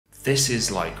This is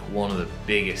like one of the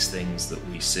biggest things that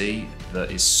we see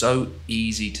that is so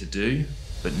easy to do,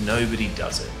 but nobody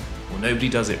does it, or nobody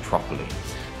does it properly.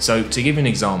 So to give you an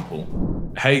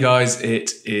example, hey guys,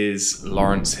 it is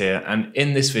Laurence here, and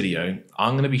in this video,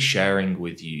 I'm going to be sharing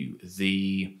with you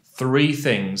the 3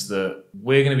 things that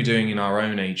we're going to be doing in our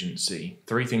own agency,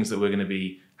 3 things that we're going to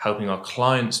be helping our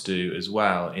clients do as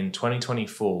well in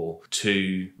 2024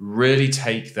 to really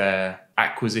take their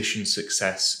acquisition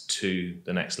success to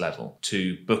the next level,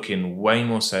 to book in way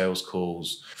more sales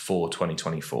calls for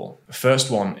 2024. The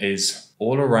first one is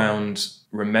all around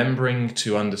remembering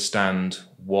to understand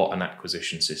what an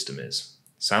acquisition system is.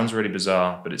 Sounds really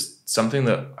bizarre, but it's something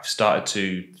that I've started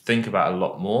to think about a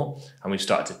lot more, and we've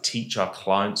started to teach our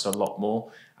clients a lot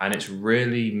more, and it's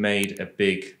really made a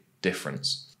big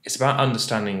difference. It's about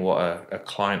understanding what a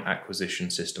client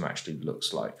acquisition system actually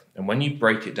looks like. And when you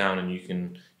break it down and you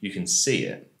can see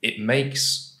it, it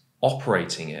makes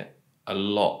operating it a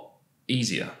lot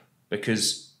easier,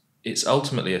 because it's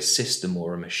ultimately a system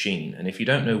or a machine. And if you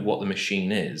don't know what the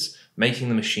machine is, making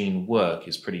the machine work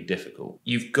is pretty difficult.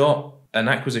 You've got an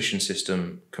acquisition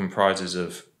system comprises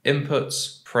of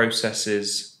inputs,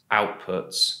 processes,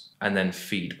 outputs, and then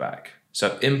feedback.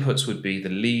 So inputs would be the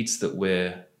leads that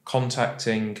we're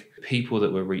contacting, people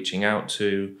that we're reaching out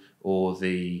to, or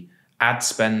the ad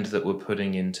spend that we're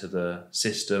putting into the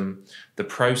system. The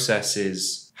process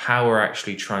is how we're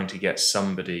actually trying to get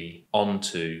somebody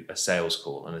onto a sales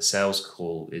call, and a sales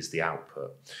call is the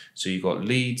output. So you've got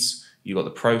leads, you've got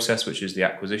the process, which is the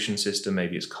acquisition system.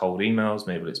 Maybe it's cold emails,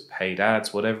 maybe it's paid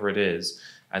ads, whatever it is.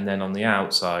 And then on the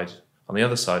other side,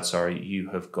 you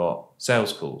have got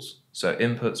sales calls. So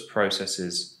inputs,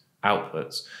 processes,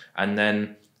 outputs, and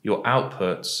then your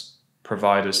outputs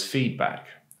provide us feedback,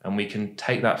 and we can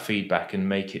take that feedback and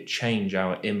make it change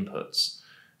our inputs,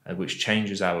 which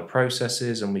changes our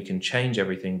processes, and we can change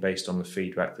everything based on the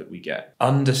feedback that we get.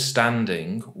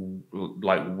 Understanding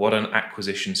like what an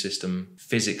acquisition system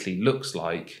physically looks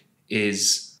like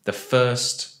is the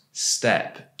first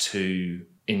step to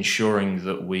ensuring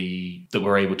that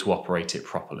we're able to operate it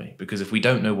properly, because if we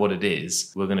don't know what it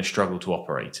is, we're going to struggle to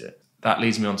operate it. That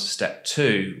leads me on to step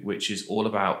 2, which is all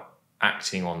about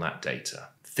acting on that data.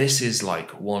 This is like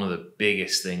one of the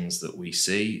biggest things that we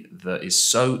see that is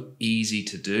so easy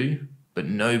to do, but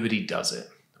nobody does it,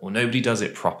 or nobody does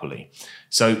it properly.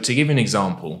 So to give you an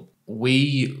example,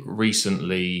 we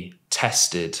recently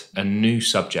tested a new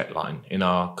subject line in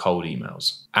our cold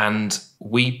emails, and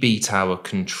we beat our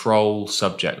control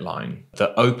subject line.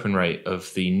 The open rate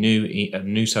of the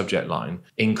new subject line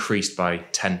increased by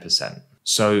 10%.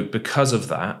 So because of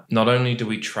that, not only do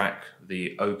we track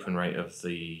the open rate of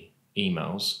the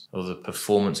emails or the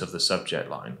performance of the subject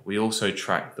line, we also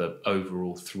track the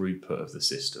overall throughput of the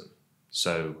system.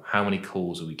 So how many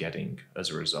calls are we getting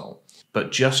as a result?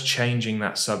 But just changing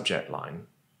that subject line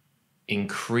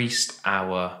increased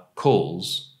our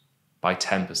calls by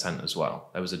 10% as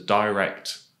well. There was a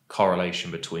direct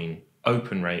correlation between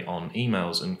open rate on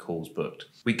emails and calls booked.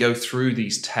 We go through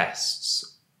these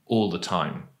tests all the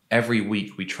time. Every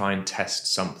week we try and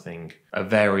test something, a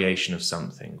variation of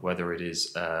something, whether it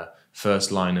is a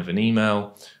first line of an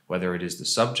email, whether it is the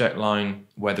subject line,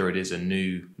 whether it is a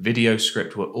new video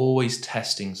script. We're always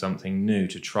testing something new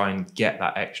to try and get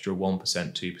that extra 1%,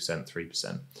 2%,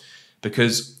 3%.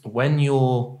 Because when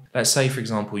let's say for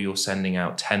example, you're sending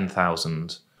out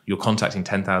you're contacting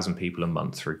 10,000 people a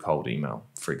month through cold email,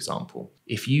 for example.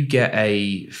 If you get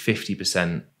a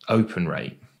 50% open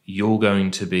rate, you're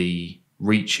going to be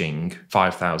reaching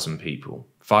 5,000 people.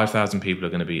 5,000 people are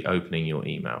going to be opening your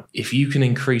email. If you can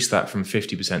increase that from 50%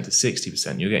 to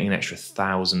 60%, you're getting an extra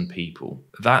 1,000 people.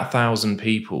 That 1,000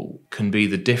 people can be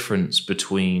the difference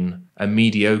between a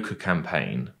mediocre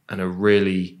campaign and a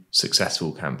really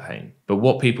successful campaign. But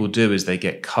what people do is they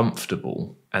get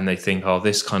comfortable and they think, oh,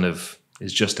 this kind of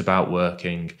is just about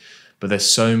working. But there's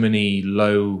so many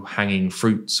low-hanging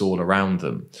fruits all around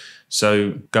them.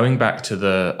 So going back to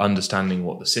the understanding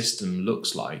what the system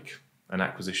looks like, an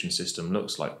acquisition system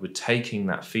looks like, we're taking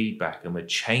that feedback and we're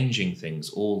changing things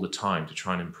all the time to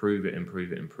try and improve it.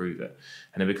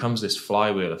 And it becomes this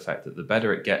flywheel effect that the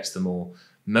better it gets, the more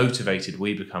motivated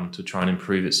we become to try and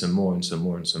improve it some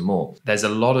more. There's a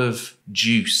lot of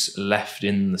juice left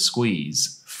in the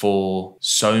squeeze for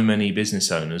so many business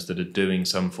owners that are doing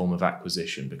some form of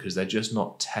acquisition because they're just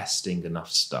not testing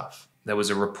enough stuff. There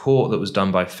was a report that was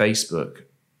done by Facebook,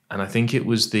 and I think it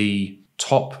was the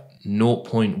top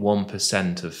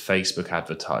 0.1% of Facebook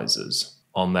advertisers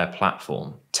on their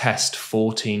platform test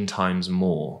 14 times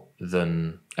more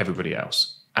than everybody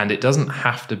else. And it doesn't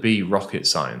have to be rocket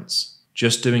science.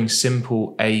 Just doing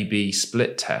simple A/B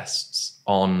split tests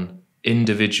on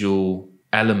individual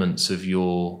elements of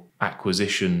your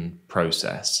acquisition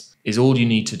process is all you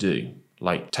need to do.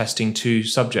 Like testing 2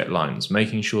 subject lines,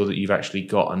 making sure that you've actually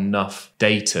got enough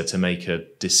data to make a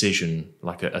decision,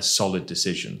 like a solid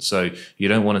decision. So you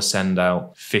don't want to send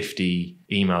out 50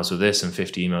 emails with this and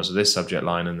 50 emails with this subject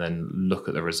line and then look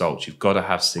at the results. You've got to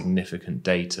have significant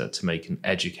data to make an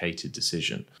educated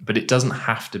decision. But it doesn't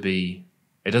have to be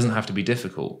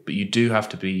difficult, but you do have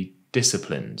to be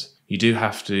disciplined. You do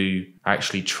have to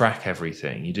actually track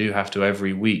everything. You do have to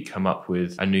every week come up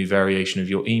with a new variation of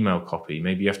your email copy.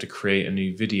 Maybe you have to create a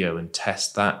new video and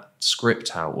test that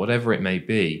script out, whatever it may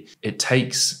be. It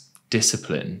takes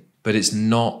discipline, but it's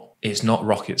not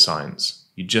rocket science.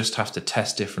 You just have to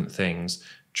test different things,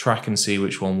 track and see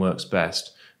which one works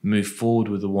best, move forward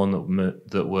with the one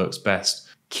that works best,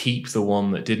 keep the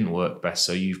one that didn't work best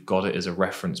so you've got it as a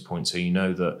reference point, so you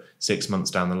know that 6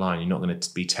 months down the line you're not going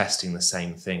to be testing the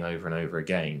same thing over and over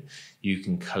again. You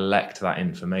can collect that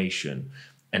information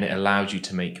and it allows you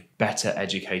to make better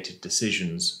educated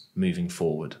decisions moving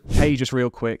forward. Hey, just real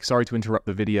quick, sorry to interrupt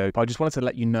the video, but I just wanted to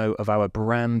let you know of our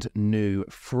brand new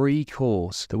free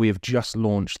course that we have just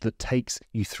launched that takes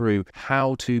you through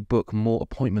how to book more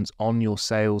appointments on your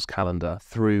sales calendar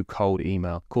through cold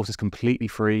email. The course is completely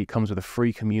free. It comes with a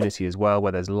free community as well,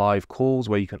 where there's live calls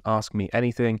where you can ask me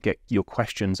anything, get your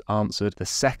questions answered. The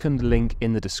second link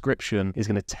in the description is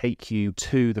going to take you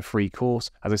to the free course.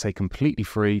 As I say, completely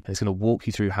free. And it's going to walk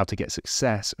you through how to get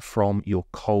success from your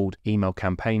cold email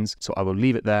campaigns. So I will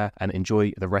leave it there and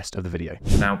enjoy the rest of the video.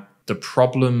 Now, the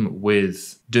problem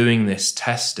with doing this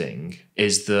testing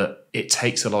is that it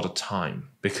takes a lot of time,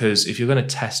 because if you're going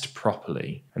to test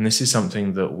properly, and this is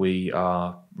something that we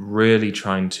are really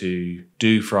trying to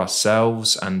do for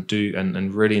ourselves and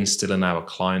really instill in our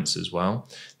clients as well,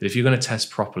 that if you're going to test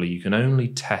properly, you can only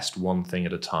test one thing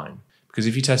at a time. Because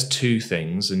if you test 2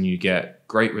 things and you get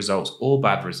great results or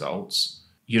bad results,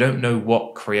 you don't know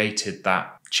what created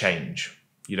that change.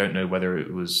 You don't know whether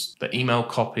it was the email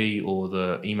copy or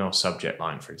the email subject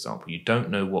line, for example. You don't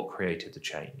know what created the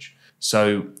change.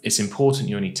 So it's important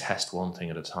you only test one thing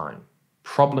at a time.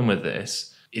 Problem with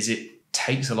this is it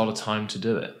takes a lot of time to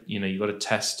do it. You know, you've got to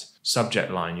test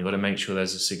subject line. You've got to make sure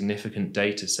there's a significant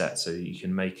data set so that you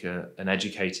can make an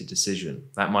educated decision.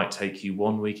 That might take you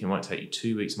 1 week, it might take you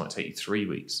 2 weeks, it might take you 3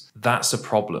 weeks. That's a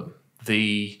problem.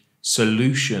 The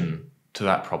solution to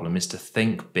that problem is to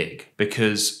think big,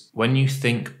 because when you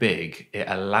think big, it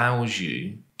allows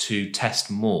you to test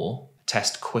more,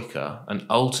 test quicker, and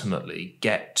ultimately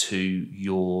get to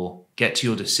your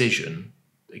decision,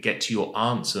 get to your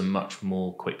answer much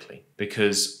more quickly.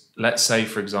 Because let's say,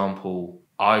 for example,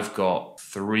 I've got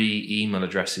 3 email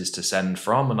addresses to send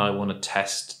from and I want to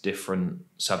test different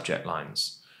subject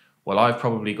lines. Well, I've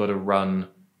probably got to run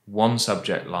one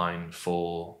subject line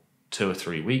for 2 or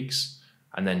 3 weeks,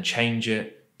 and then change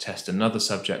it, test another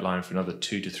subject line for another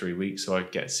 2 to 3 weeks so I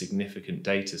get significant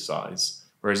data size.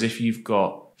 Whereas if you've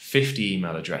got 50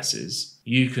 email addresses,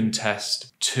 you can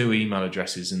test 2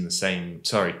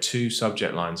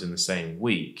 subject lines in the same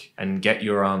week and get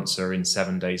your answer in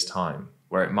 7 days' time,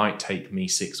 where it might take me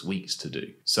 6 weeks to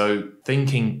do. So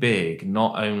thinking big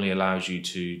not only allows you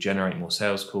to generate more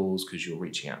sales calls because you're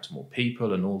reaching out to more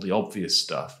people and all the obvious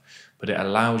stuff, but it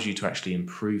allows you to actually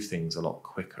improve things a lot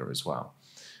quicker as well.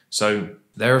 So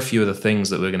there are a few of the things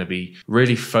that we're going to be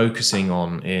really focusing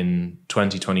on in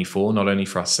 2024, not only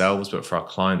for ourselves, but for our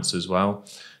clients as well.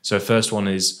 So first one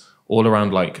is all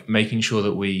around like making sure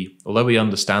that although we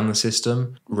understand the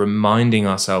system, reminding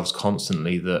ourselves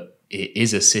constantly that it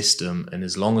is a system. And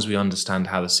as long as we understand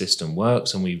how the system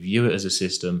works and we view it as a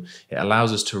system, it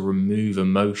allows us to remove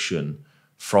emotion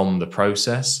from the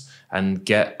process and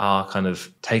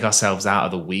take ourselves out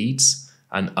of the weeds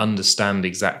and understand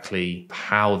exactly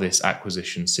how this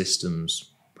acquisition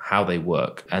systems, how they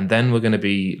work. And then we're going to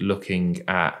be looking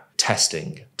at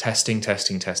testing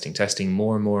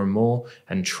more and more and more,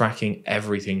 and tracking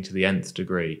everything to the nth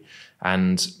degree,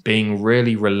 and being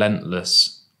really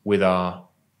relentless with our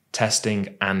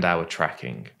testing and our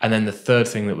tracking. And then the third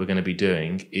thing that we're going to be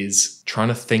doing is trying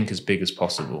to think as big as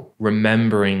possible,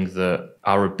 remembering that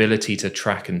our ability to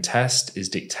track and test is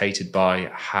dictated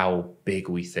by how big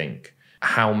we think.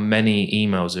 How many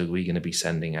emails are we going to be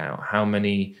sending out? How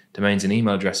many domains and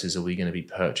email addresses are we going to be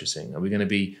purchasing? Are we going to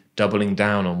be doubling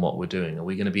down on what we're doing? Are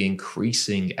we going to be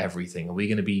increasing everything? Are we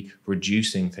going to be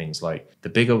reducing things? Like, the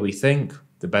bigger we think,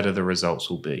 the better the results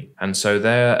will be. And so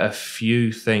there are a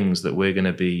few things that we're going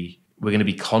to be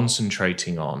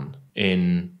concentrating on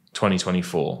in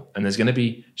 2024. And there's going to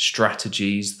be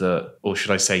strategies or should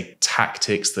I say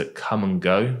tactics, that come and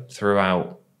go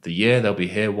throughout the year, they'll be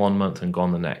here 1 month and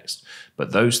gone the next.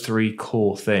 But those 3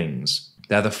 core things,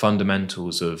 they're the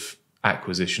fundamentals of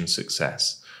acquisition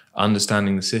success.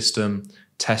 Understanding the system,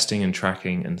 testing and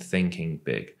tracking, and thinking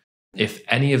big. If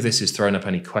any of this has thrown up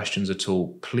any questions at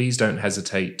all, please don't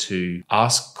hesitate to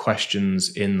ask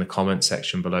questions in the comment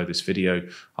section below this video.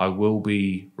 I will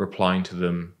be replying to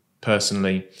them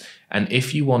personally. And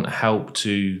if you want help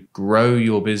to grow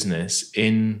your business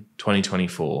in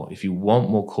 2024, if you want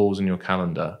more calls in your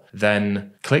calendar,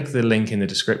 then click the link in the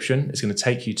description. It's going to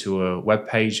take you to a web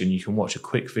page and you can watch a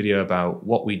quick video about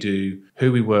what we do,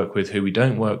 who we work with, who we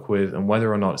don't work with, and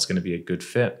whether or not it's going to be a good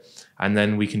fit. And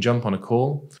then we can jump on a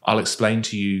call. I'll explain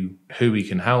to you who we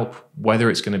can help, whether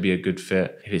it's going to be a good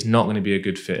fit. If it's not going to be a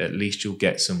good fit, at least you'll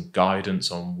get some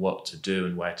guidance on what to do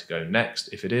and where to go next.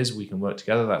 If it is, we can work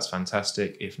together. That's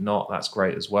fantastic. If not, that's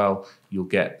great as well. You'll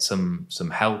get some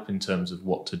help in terms of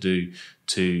what to do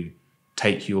to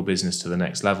take your business to the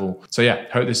next level. So yeah,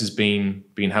 hope this has been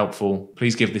helpful.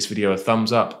 Please give this video a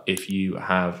thumbs up if you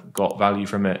have got value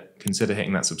from it. Consider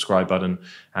hitting that subscribe button,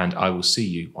 and I will see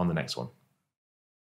you on the next one.